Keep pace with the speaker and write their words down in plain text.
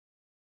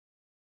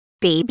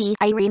Baby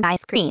Irene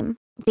ice cream,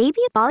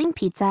 Baby Pauline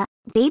pizza,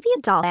 Baby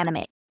doll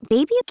anime,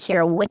 Baby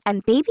Kira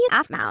and Baby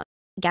Aphmau.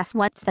 Guess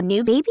what's the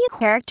new baby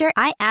character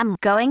I am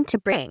going to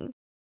bring?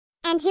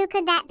 And who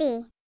could that be?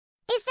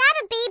 Is that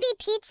a baby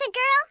pizza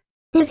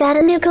girl? Is that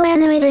a new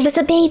co-animator who's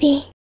a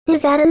baby? Is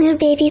that a new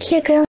baby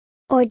cute girl?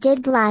 Or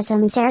did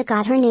Blossom Sarah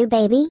got her new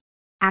baby?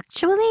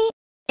 Actually,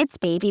 it's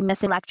baby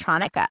Miss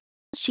Electronica.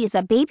 She's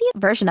a baby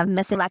version of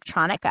Miss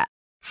Electronica.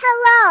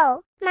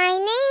 Hello, my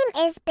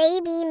name is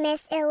Baby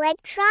Miss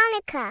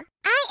Electronica.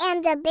 I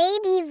am the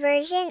baby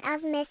version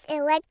of Miss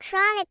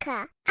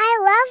Electronica. I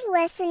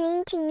love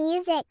listening to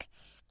music,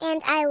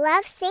 and I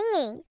love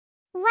singing.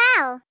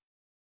 Wow!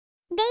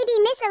 Baby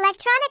Miss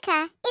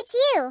Electronica, it's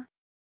you.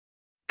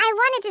 I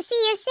wanted to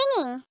see you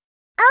singing.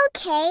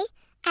 Okay,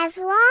 as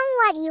long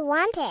what you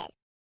wanted.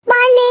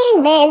 My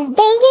name is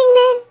Baby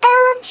Miss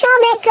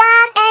Electronica,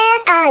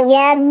 and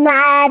I am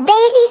my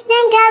baby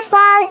singer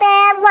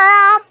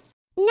forever.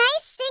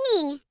 Nice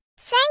singing.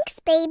 Thanks,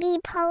 Baby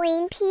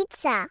Pauline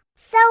Pizza.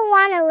 So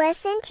wanna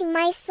listen to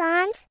my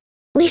songs?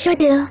 We sure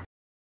do.